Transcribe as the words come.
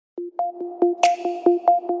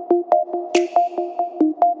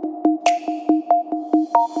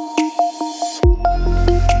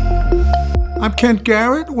I'm Kent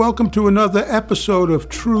Garrett. Welcome to another episode of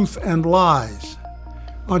Truth and Lies.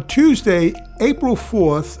 On Tuesday, April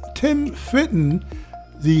 4th, Tim Fitton,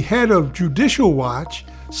 the head of Judicial Watch,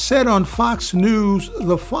 said on Fox News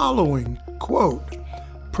the following, quote,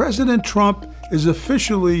 "President Trump is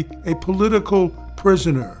officially a political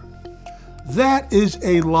prisoner." That is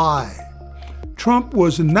a lie. Trump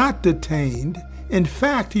was not detained. In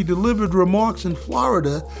fact, he delivered remarks in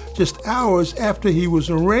Florida just hours after he was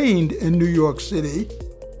arraigned in New York City.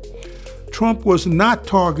 Trump was not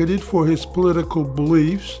targeted for his political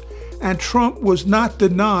beliefs, and Trump was not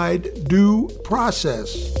denied due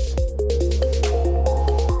process.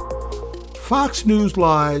 Fox News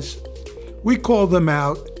lies, we call them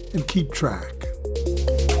out and keep track.